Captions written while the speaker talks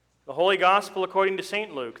The Holy Gospel according to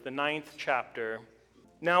St. Luke, the 9th chapter.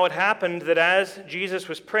 Now it happened that as Jesus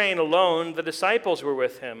was praying alone, the disciples were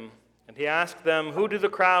with him, and he asked them, "Who do the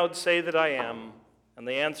crowd say that I am?" And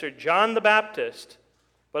they answered, "John the Baptist,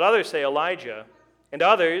 but others say Elijah, and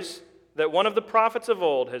others that one of the prophets of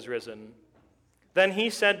old has risen." Then he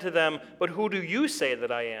said to them, "But who do you say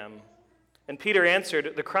that I am?" And Peter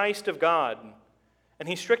answered, "The Christ of God." And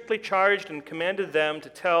he strictly charged and commanded them to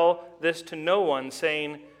tell this to no one,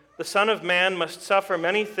 saying, "The Son of Man must suffer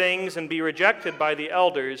many things and be rejected by the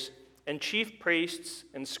elders and chief priests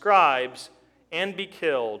and scribes and be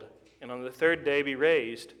killed, and on the third day be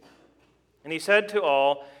raised." And he said to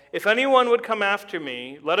all, "If anyone would come after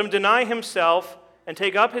me, let him deny himself and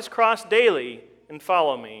take up his cross daily and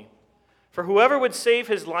follow me. For whoever would save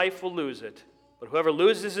his life will lose it, but whoever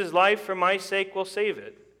loses his life for my sake will save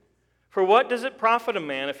it. For what does it profit a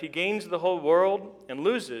man if he gains the whole world and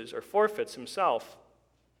loses or forfeits himself?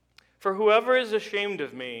 For whoever is ashamed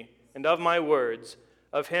of me and of my words,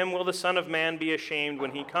 of him will the Son of Man be ashamed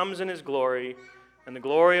when he comes in his glory and the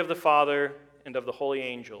glory of the Father and of the holy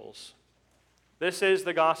angels." This is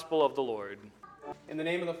the gospel of the Lord. In the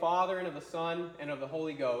name of the Father, and of the Son, and of the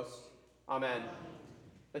Holy Ghost. Amen.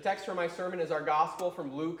 The text for my sermon is our gospel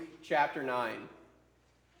from Luke chapter 9.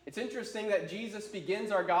 It's interesting that Jesus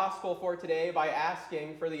begins our gospel for today by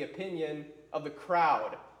asking for the opinion of the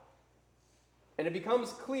crowd. And it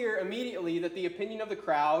becomes clear immediately that the opinion of the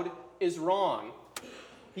crowd is wrong.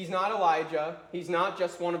 He's not Elijah. He's not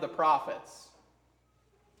just one of the prophets.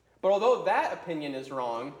 But although that opinion is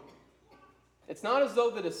wrong, it's not as though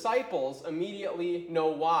the disciples immediately know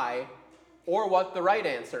why or what the right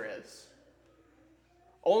answer is.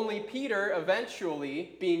 Only Peter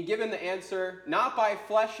eventually, being given the answer not by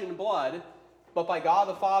flesh and blood, but by God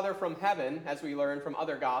the Father from heaven, as we learn from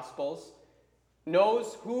other Gospels,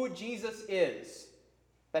 knows who Jesus is,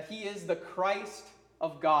 that he is the Christ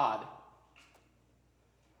of God.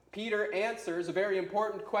 Peter answers a very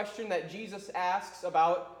important question that Jesus asks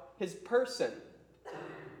about his person.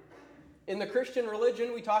 In the Christian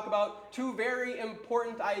religion, we talk about two very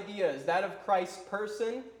important ideas, that of Christ's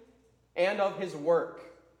person and of his work.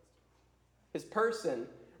 His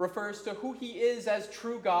person refers to who he is as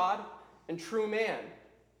true God and true man.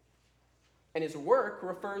 And his work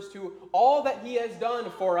refers to all that he has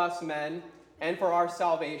done for us men and for our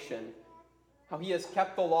salvation. How he has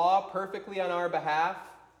kept the law perfectly on our behalf.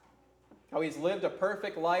 How he's lived a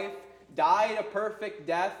perfect life, died a perfect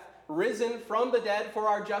death, risen from the dead for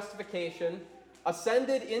our justification,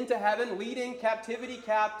 ascended into heaven, leading captivity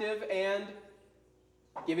captive, and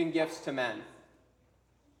giving gifts to men.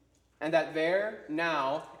 And that there,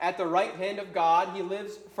 now, at the right hand of God, he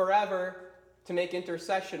lives forever to make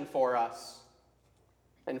intercession for us.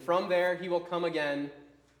 And from there, he will come again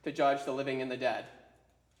to judge the living and the dead.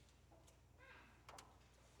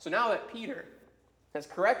 So now that Peter has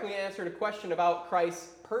correctly answered a question about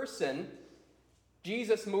Christ's person,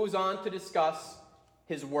 Jesus moves on to discuss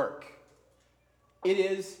his work. It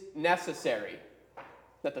is necessary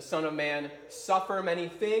that the Son of Man suffer many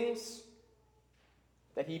things,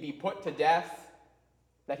 that he be put to death,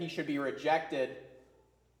 that he should be rejected,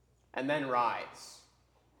 and then rise.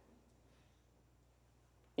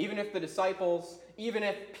 Even if the disciples, even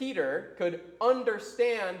if Peter could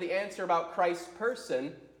understand the answer about Christ's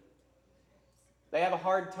person, they have a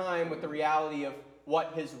hard time with the reality of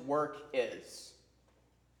what his work is.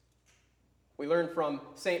 We learn from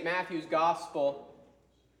St. Matthew's Gospel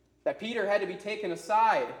that Peter had to be taken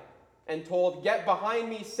aside and told, "Get behind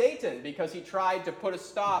me, Satan," because he tried to put a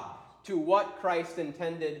stop to what Christ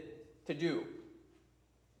intended to do.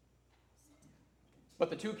 But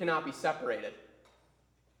the two cannot be separated.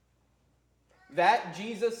 That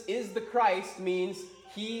Jesus is the Christ means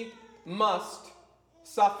he must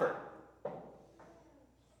suffer.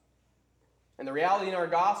 And the reality in our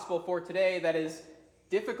gospel for today that is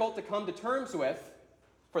difficult to come to terms with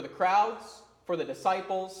for the crowds, for the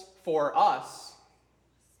disciples, for us,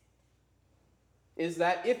 is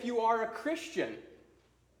that if you are a Christian,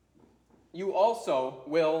 you also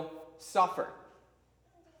will suffer.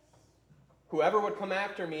 Whoever would come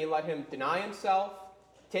after me, let him deny himself,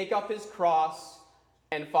 take up his cross,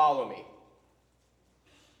 and follow me.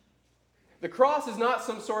 The cross is not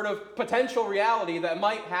some sort of potential reality that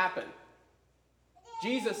might happen.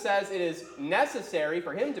 Jesus says it is necessary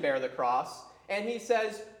for him to bear the cross, and he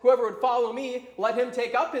says, whoever would follow me, let him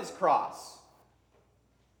take up his cross.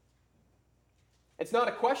 It's not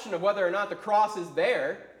a question of whether or not the cross is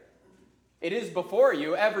there. It is before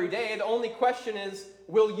you every day. The only question is,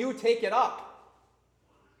 will you take it up?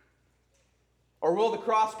 Or will the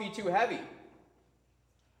cross be too heavy?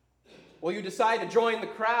 Will you decide to join the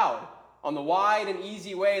crowd on the wide and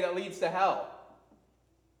easy way that leads to hell?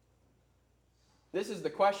 This is the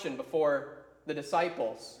question before the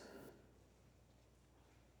disciples.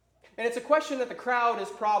 And it's a question that the crowd has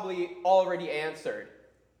probably already answered.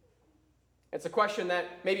 It's a question that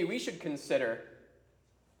maybe we should consider.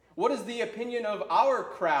 What is the opinion of our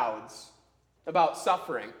crowds about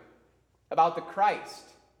suffering, about the Christ?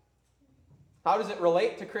 How does it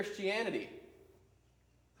relate to Christianity?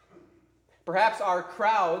 Perhaps our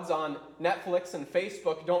crowds on Netflix and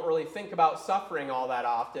Facebook don't really think about suffering all that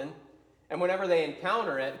often, and whenever they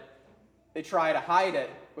encounter it, they try to hide it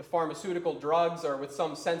with pharmaceutical drugs or with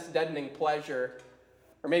some sense-deadening pleasure,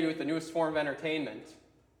 or maybe with the newest form of entertainment.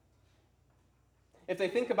 If they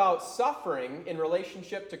think about suffering in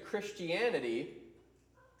relationship to Christianity,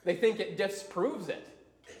 they think it disproves it.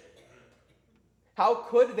 How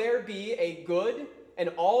could there be a good and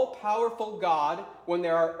all-powerful God when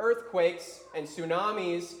there are earthquakes and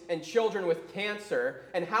tsunamis and children with cancer?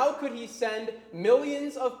 And how could he send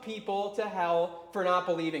millions of people to hell for not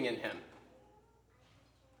believing in him?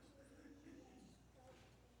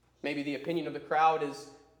 Maybe the opinion of the crowd is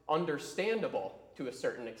understandable to a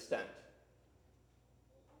certain extent.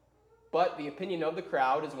 But the opinion of the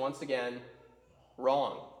crowd is once again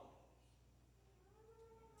wrong.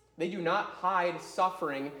 They do not hide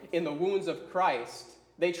suffering in the wounds of Christ.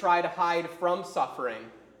 They try to hide from suffering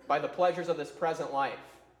by the pleasures of this present life.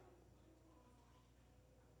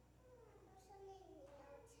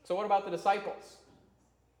 So what about the disciples?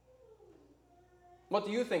 What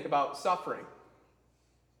do you think about suffering?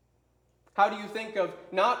 How do you think of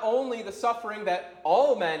not only the suffering that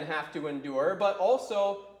all men have to endure, but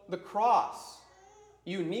also the cross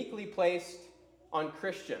uniquely placed on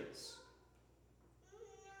Christians?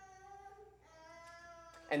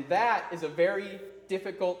 And that is a very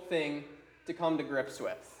difficult thing to come to grips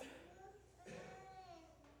with.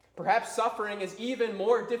 Perhaps suffering is even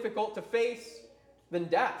more difficult to face than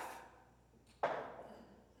death.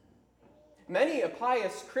 Many a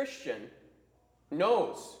pious Christian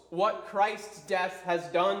knows what Christ's death has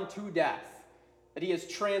done to death, that he has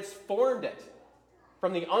transformed it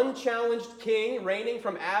from the unchallenged king reigning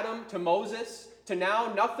from Adam to Moses to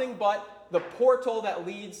now nothing but the portal that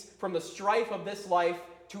leads from the strife of this life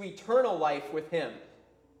to eternal life with him.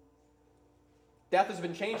 Death has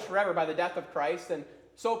been changed forever by the death of Christ, and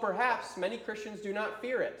so perhaps many Christians do not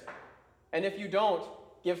fear it. And if you don't,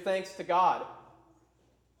 give thanks to God.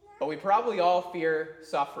 But we probably all fear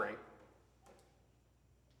suffering.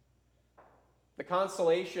 The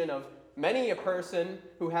consolation of many a person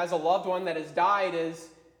who has a loved one that has died is,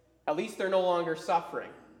 at least they're no longer suffering.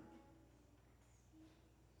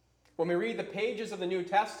 When we read the pages of the New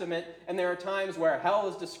Testament, and there are times where hell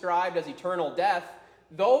is described as eternal death,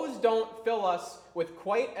 those don't fill us with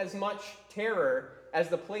quite as much terror as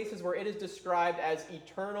the places where it is described as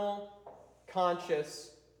eternal, conscious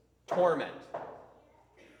torment,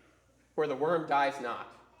 where the worm dies not.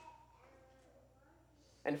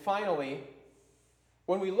 And finally,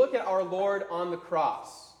 when we look at our Lord on the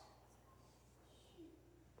cross,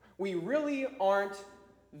 we really aren't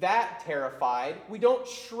that terrified. We don't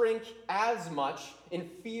shrink as much in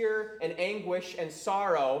fear and anguish and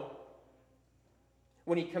sorrow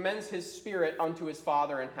when he commends his spirit unto his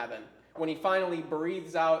Father in heaven, when he finally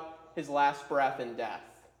breathes out his last breath in death.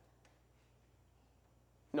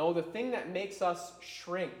 No, the thing that makes us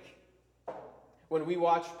shrink when we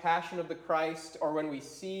watch Passion of the Christ or when we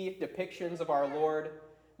see depictions of our Lord,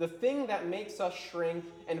 the thing that makes us shrink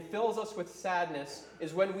and fills us with sadness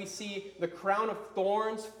is when we see the crown of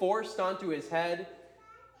thorns forced onto his head,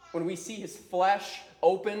 when we see his flesh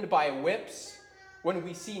opened by whips, when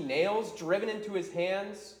we see nails driven into his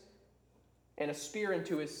hands and a spear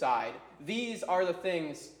into his side. These are the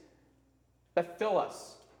things that fill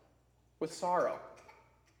us with sorrow.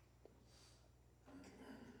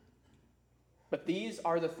 But these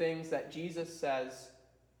are the things that Jesus says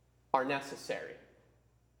are necessary.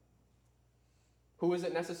 Who is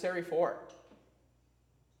it necessary for?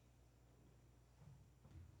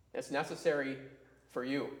 It's necessary for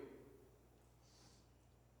you.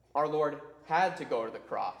 Our Lord had to go to the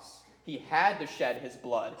cross. He had to shed his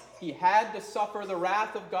blood. He had to suffer the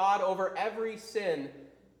wrath of God over every sin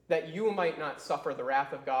that you might not suffer the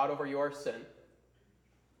wrath of God over your sin.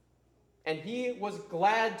 And he was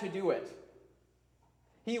glad to do it.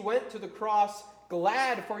 He went to the cross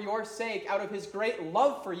glad for your sake. Out of his great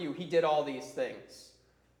love for you, he did all these things.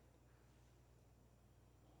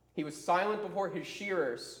 He was silent before his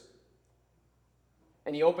shearers,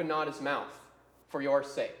 and he opened not his mouth for your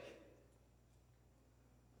sake.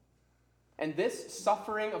 And this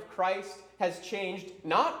suffering of Christ has changed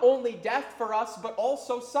not only death for us, but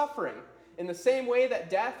also suffering. In the same way that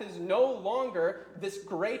death is no longer this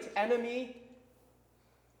great enemy,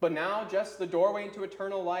 but now just the doorway into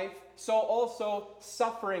eternal life, so also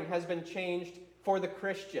suffering has been changed for the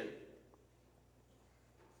Christian.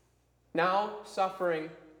 Now suffering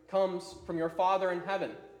comes from your Father in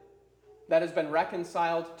heaven that has been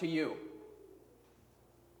reconciled to you.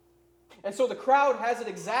 And so the crowd has it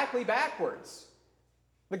exactly backwards.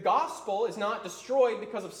 The gospel is not destroyed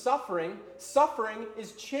because of suffering. Suffering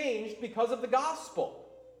is changed because of the gospel.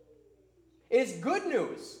 It is good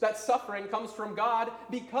news that suffering comes from God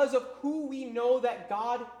because of who we know that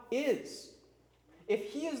God is.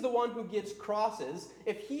 If He is the one who gives crosses,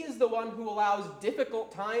 if He is the one who allows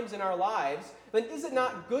difficult times in our lives, then is it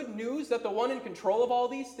not good news that the one in control of all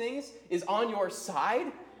these things is on your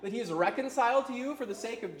side? That He is reconciled to you for the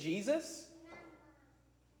sake of Jesus?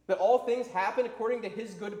 That all things happen according to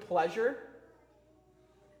His good pleasure?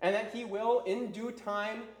 And that He will, in due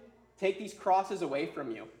time, take these crosses away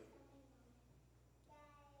from you?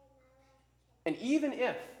 And even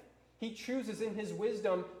if He chooses in His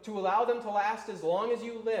wisdom to allow them to last as long as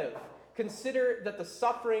you live, consider that the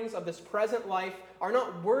sufferings of this present life are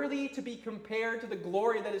not worthy to be compared to the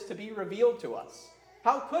glory that is to be revealed to us.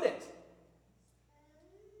 How could it?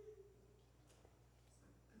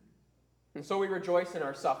 And so we rejoice in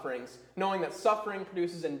our sufferings, knowing that suffering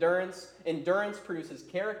produces endurance, endurance produces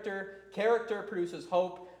character, character produces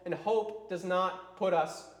hope, and hope does not put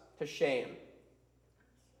us to shame.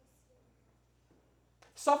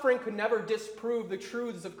 Suffering could never disprove the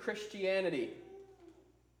truths of Christianity.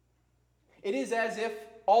 It is as if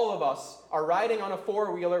all of us are riding on a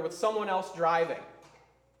four-wheeler with someone else driving.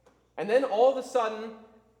 And then all of a sudden,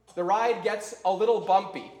 the ride gets a little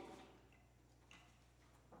bumpy.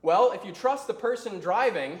 Well, if you trust the person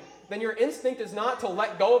driving, then your instinct is not to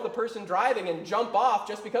let go of the person driving and jump off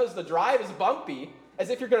just because the drive is bumpy, as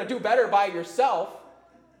if you're going to do better by yourself.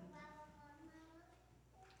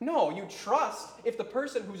 No, you trust if the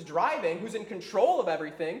person who's driving, who's in control of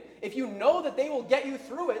everything, if you know that they will get you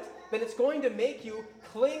through it, then it's going to make you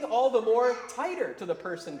cling all the more tighter to the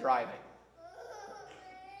person driving.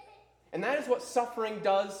 And that is what suffering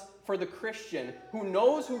does for the Christian who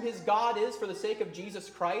knows who his God is for the sake of Jesus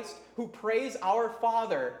Christ, who prays our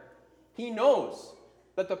Father. He knows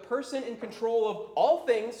that the person in control of all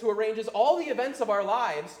things, who arranges all the events of our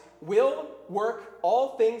lives, will work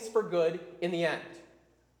all things for good in the end.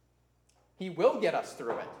 He will get us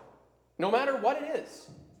through it, no matter what it is.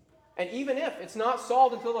 And even if it's not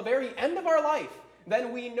solved until the very end of our life,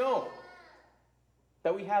 then we know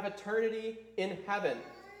that we have eternity in heaven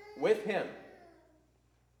with Him.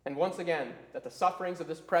 And once again, that the sufferings of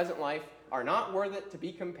this present life are not worth it to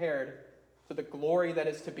be compared to the glory that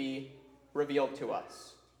is to be revealed to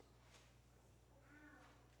us.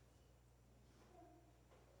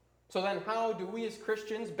 So then, how do we as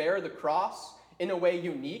Christians bear the cross in a way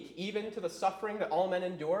unique even to the suffering that all men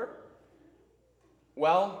endure?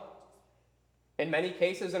 Well, in many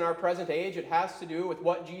cases in our present age, it has to do with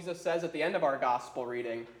what Jesus says at the end of our gospel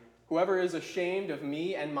reading. Whoever is ashamed of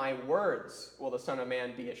me and my words will the Son of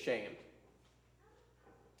Man be ashamed.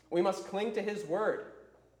 We must cling to His word.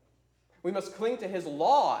 We must cling to His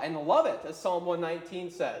law and love it, as Psalm 119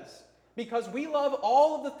 says, because we love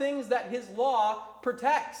all of the things that His law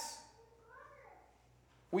protects.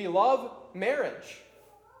 We love marriage,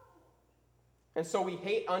 and so we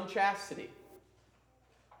hate unchastity.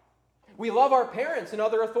 We love our parents and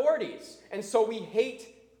other authorities, and so we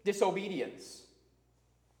hate disobedience.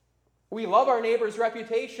 We love our neighbor's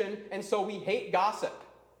reputation, and so we hate gossip.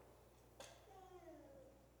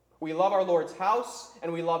 We love our Lord's house,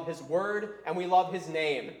 and we love His word, and we love His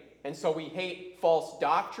name. And so we hate false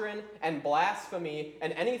doctrine and blasphemy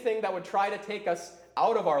and anything that would try to take us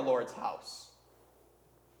out of our Lord's house.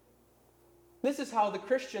 This is how the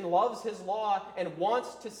Christian loves his law and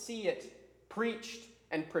wants to see it preached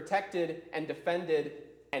and protected and defended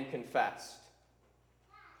and confessed.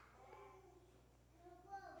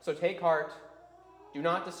 So take heart, do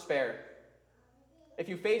not despair. If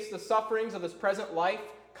you face the sufferings of this present life,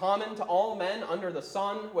 common to all men under the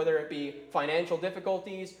sun, whether it be financial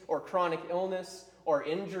difficulties or chronic illness or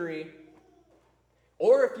injury,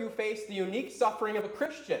 or if you face the unique suffering of a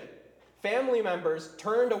Christian, family members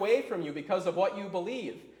turned away from you because of what you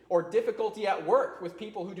believe, or difficulty at work with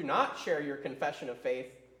people who do not share your confession of faith,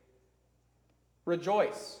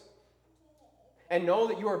 rejoice. And know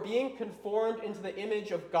that you are being conformed into the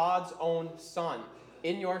image of God's own Son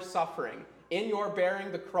in your suffering, in your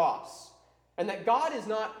bearing the cross. And that God is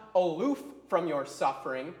not aloof from your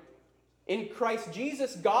suffering, In Christ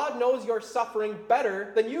Jesus, God knows your suffering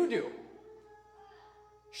better than you do.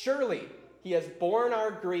 Surely, he has borne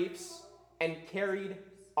our griefs and carried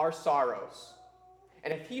our sorrows.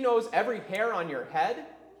 And if he knows every hair on your head,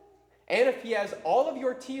 and if he has all of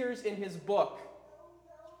your tears in his book,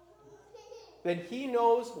 then he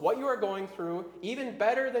knows what you are going through even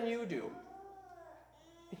better than you do.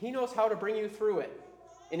 He knows how to bring you through it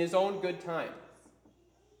in his own good time.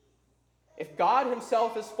 If God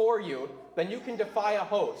himself is for you, then you can defy a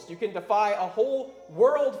host. You can defy a whole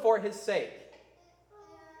world for his sake.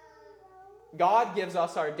 God gives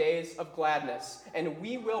us our days of gladness, and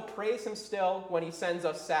we will praise him still when he sends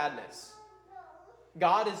us sadness.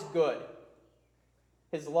 God is good.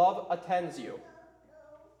 His love attends you.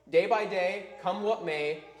 Day by day, come what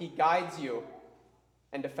may, he guides you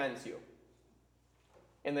and defends you.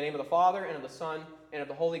 In the name of the Father, and of the Son, and of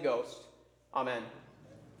the Holy Ghost. Amen.